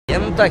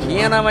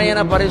హీనమైన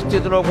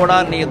పరిస్థితిలో కూడా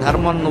నీ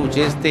ధర్మం నువ్వు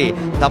చేస్తే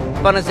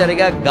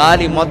తప్పనిసరిగా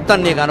గాలి మొత్తం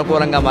నీకు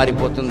అనుకూలంగా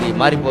మారిపోతుంది.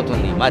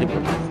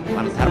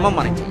 మన ధర్మం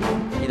మనం చేయాలి.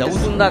 ఇది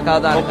అవుతుందా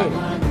కాదా? Okay,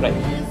 right.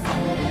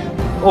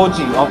 OG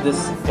of this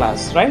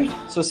class, right?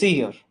 So see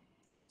here.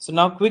 So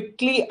now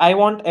quickly, I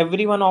want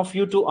every one of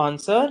you to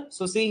answer.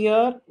 So see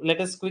here, let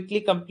us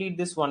quickly complete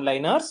this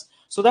one-liners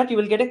so that you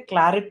will get a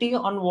clarity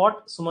on what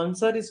Suman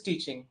sir is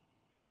teaching.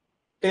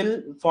 Till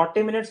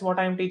 40 minutes, what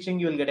I am teaching,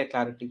 you will get a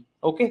clarity.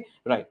 Okay,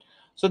 right.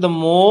 So the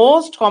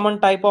most common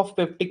type of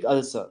peptic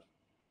ulcer.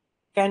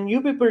 Can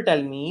you people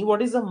tell me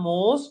what is the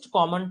most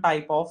common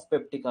type of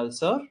peptic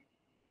ulcer?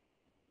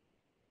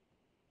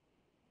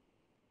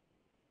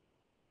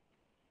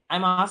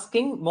 I'm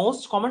asking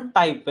most common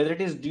type, whether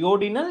it is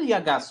duodenal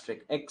or gastric.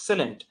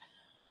 Excellent.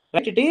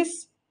 Right, it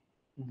is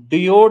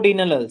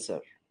duodenal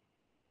ulcer.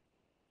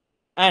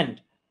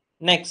 And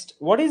next,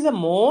 what is the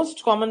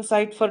most common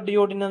site for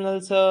duodenal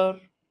ulcer?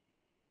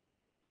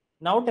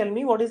 Now tell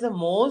me what is the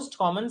most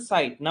common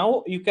site. Now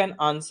you can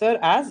answer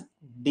as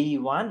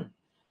D1.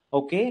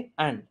 Okay,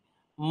 and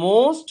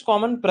most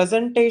common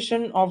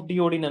presentation of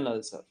duodenal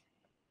ulcer.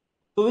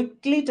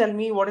 Quickly tell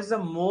me what is the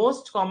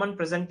most common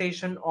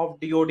presentation of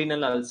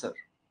duodenal ulcer.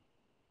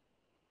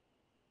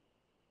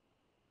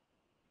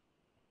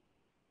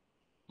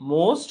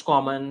 Most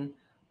common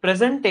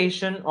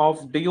presentation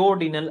of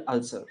duodenal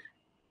ulcer.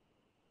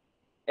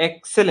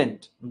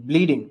 Excellent.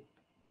 Bleeding.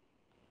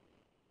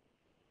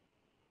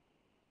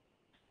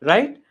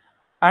 Right?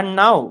 And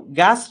now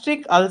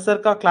gastric ulcer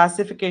ka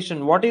classification.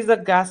 What is the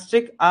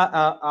gastric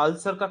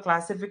ulcer ka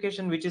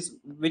classification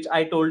which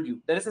I told you?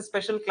 There is a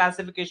special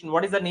classification.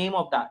 What is the name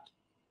of that?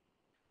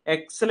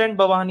 Excellent,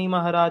 Bhavani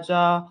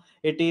Maharaja.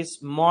 It is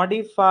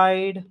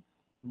modified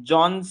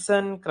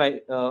Johnson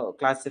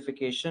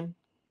classification.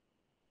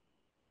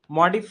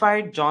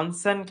 Modified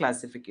Johnson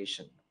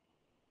classification.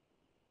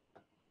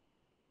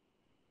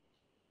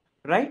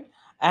 Right?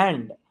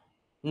 And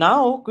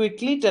now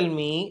quickly tell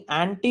me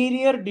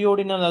anterior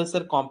duodenal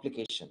ulcer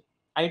complication.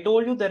 I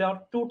told you there are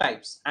two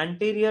types,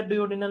 anterior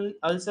duodenal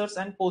ulcers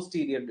and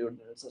posterior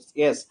duodenal ulcers.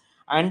 Yes,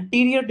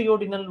 anterior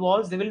duodenal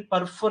walls, they will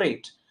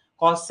perforate,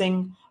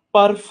 causing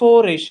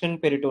perforation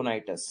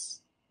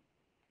peritonitis.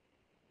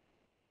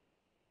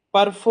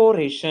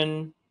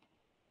 Perforation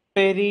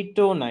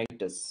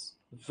peritonitis.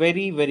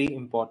 Very, very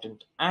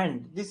important.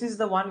 And this is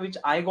the one which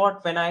I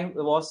got when I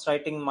was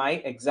writing my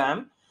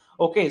exam.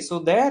 Okay, so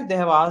there they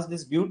have asked,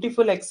 this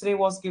beautiful x-ray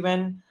was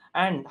given,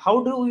 and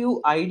how do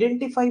you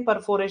identify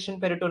perforation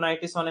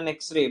peritonitis on an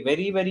x-ray?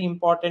 Very, very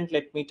important,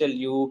 let me tell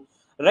you.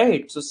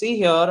 Right, so see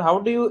here, how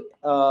do you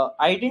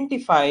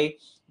identify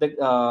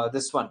the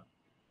this one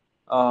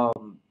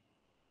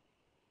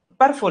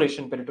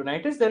perforation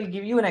peritonitis? They'll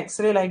give you an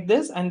x-ray like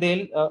this, and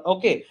they'll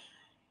okay,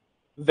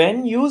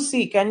 when you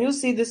see, can you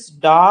see this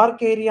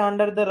dark area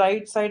under the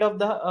right side of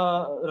the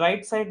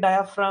right side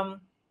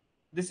diaphragm?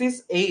 This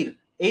is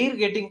air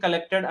getting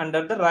collected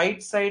under the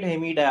right side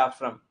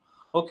hemidiaphragm.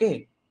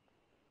 Okay,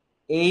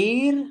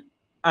 air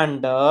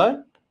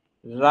under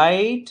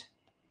right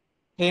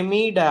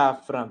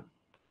hemidiaphragm.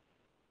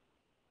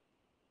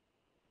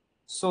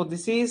 So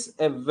this is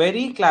a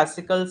very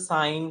classical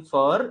sign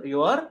for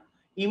your,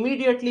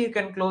 immediately you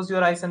can close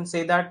your eyes and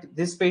say that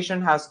this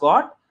patient has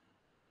got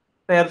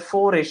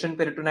perforation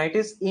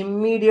peritonitis.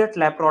 Immediate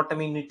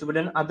laparotomy need to be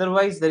done,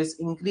 otherwise there is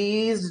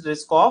increased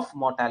risk of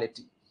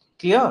mortality.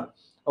 Clear?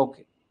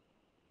 Okay,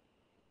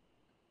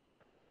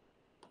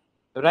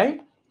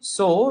 right?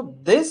 So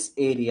this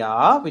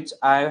area which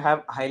I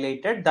have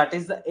highlighted, that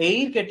is the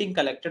air getting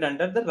collected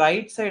under the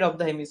right side of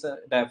the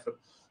hemidiaphragm.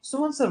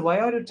 So sir, why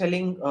are you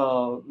telling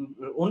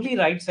only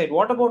right side?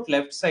 What about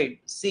left side?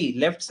 See,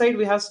 left side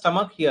we have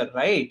stomach here,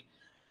 right?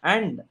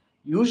 And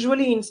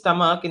usually in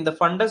stomach, in the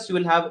fundus, you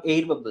will have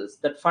air bubbles,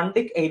 that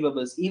fundic air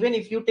bubbles. Even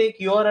if you take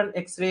your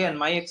x-ray and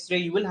my x-ray,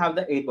 you will have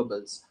the air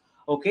bubbles.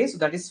 Okay, so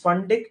that is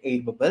fundic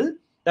air bubble,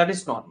 that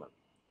is normal.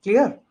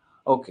 Clear?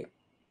 Okay,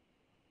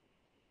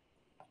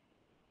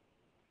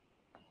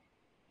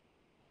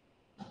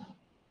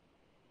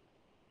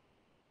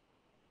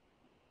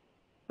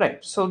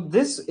 right. So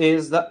this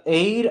is the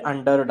air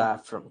under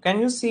diaphragm. Can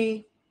you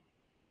see?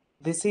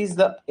 This is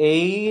the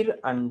air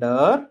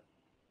under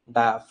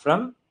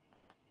diaphragm.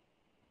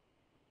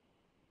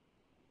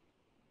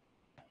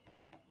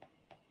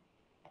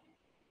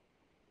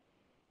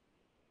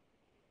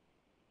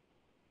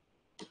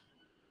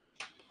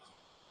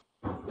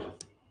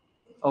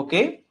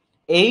 Okay,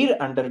 air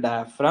under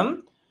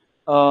diaphragm.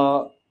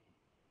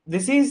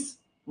 This is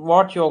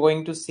what you're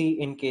going to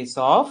see in case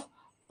of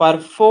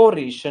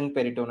perforation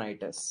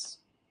peritonitis.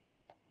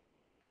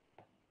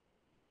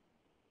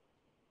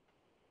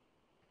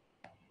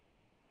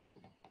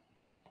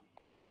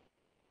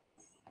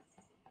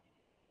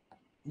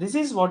 This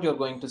is what you're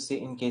going to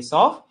see in case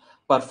of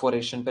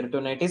perforation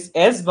peritonitis.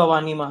 Yes,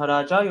 Bhavani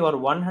Maharaja, you are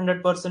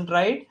 100%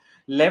 right.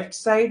 Left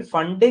side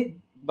fundic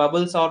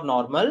bubbles are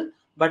normal,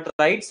 but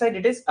right side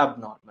it is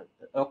abnormal.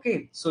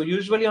 Okay, so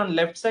usually on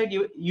left side,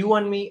 you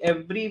and me,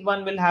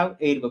 everyone will have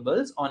air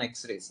bubbles on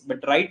x-rays,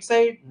 but right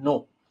side,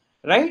 no.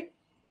 Right?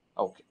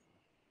 Okay.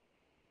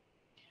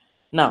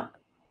 Now,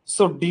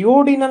 so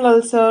duodenal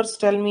ulcers,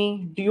 tell me,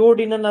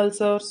 duodenal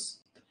ulcers.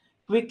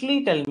 Quickly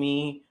tell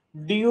me,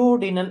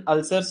 duodenal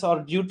ulcers are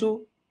due to,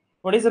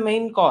 what is the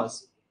main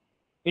cause?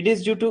 It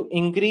is due to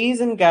increase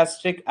in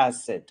gastric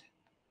acid.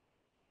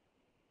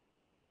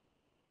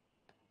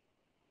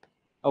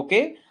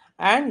 Okay,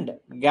 and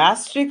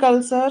gastric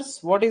ulcers,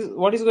 what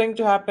is going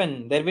to happen?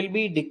 There will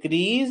be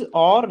decrease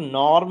or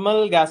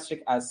normal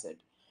gastric acid,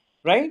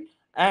 right?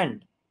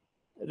 And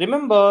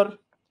remember,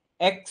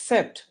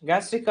 except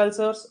gastric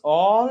ulcers,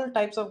 all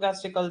types of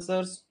gastric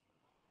ulcers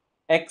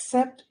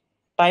except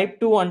type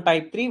 2 and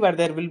type 3, where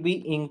there will be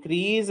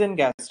increase in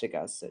gastric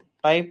acid.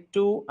 Type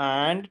 2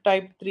 and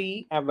type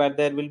 3 where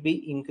there will be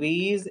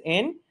increase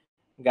in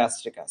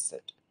gastric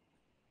acid.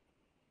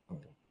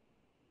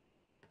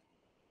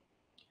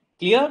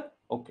 Clear?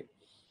 Okay.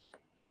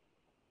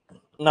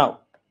 Now,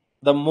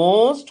 the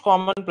most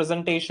common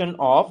presentation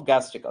of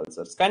gastric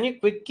ulcers. Can you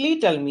quickly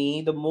tell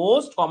me the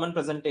most common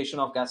presentation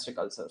of gastric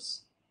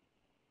ulcers?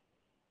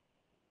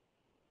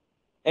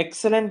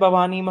 Excellent,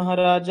 Bhavani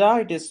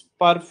Maharaja. It is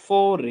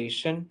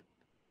perforation.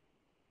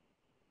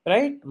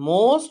 Right?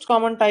 Most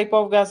common type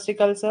of gastric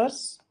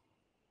ulcers.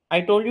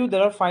 I told you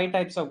there are 5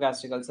 types of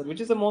gastric ulcer.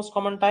 Which is the most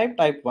common type?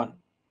 Type 1.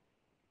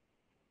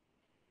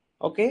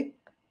 Okay.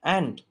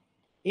 And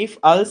if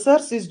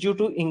ulcers is due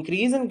to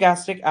increase in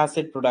gastric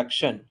acid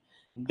production,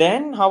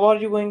 then how are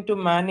you going to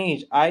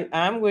manage? I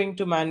am going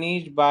to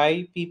manage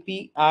by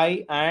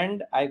PPI,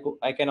 and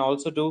I can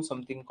also do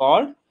something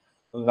called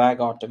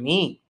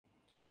vagotomy.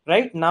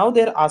 Right? Now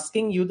they're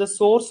asking you the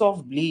source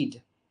of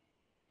bleed.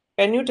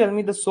 Can you tell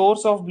me the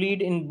source of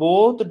bleed in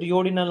both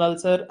duodenal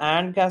ulcer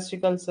and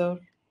gastric ulcer?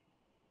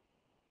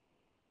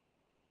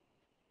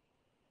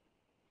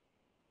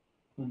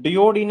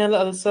 Duodenal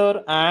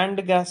ulcer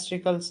and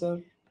gastric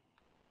ulcer.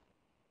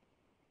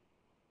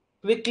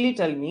 Quickly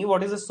tell me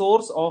what is the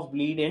source of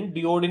bleed in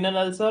duodenal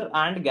ulcer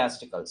and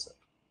gastric ulcer.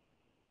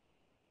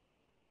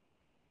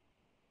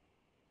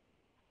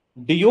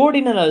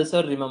 Duodenal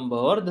ulcer,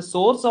 remember, the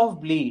source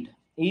of bleed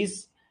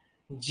is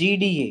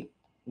GDA,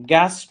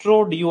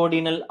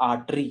 gastroduodenal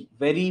artery.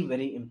 Very,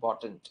 very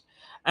important.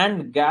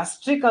 And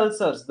gastric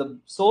ulcers, the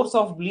source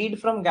of bleed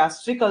from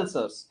gastric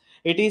ulcers,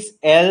 it is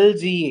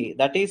LGA,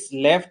 that is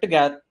left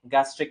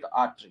gastric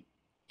artery.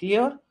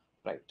 Clear?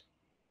 Right.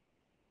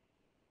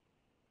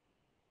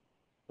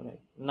 Right.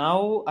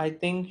 Now I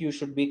think you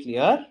should be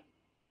clear.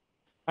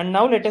 And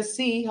now let us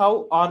see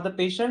how are the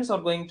patients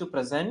are going to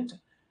present.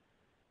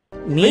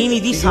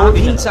 నేనిది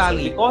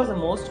సాధించాలి. Because the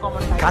most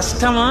common type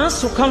కష్టమా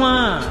సుఖమా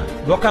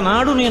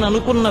ఒకనాడు నేను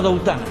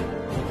అనుకున్నదవుతాను.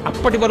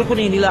 అప్పటి వరకు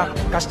నేను ఇలా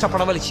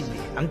కష్టపడవలసింది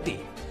అంతే.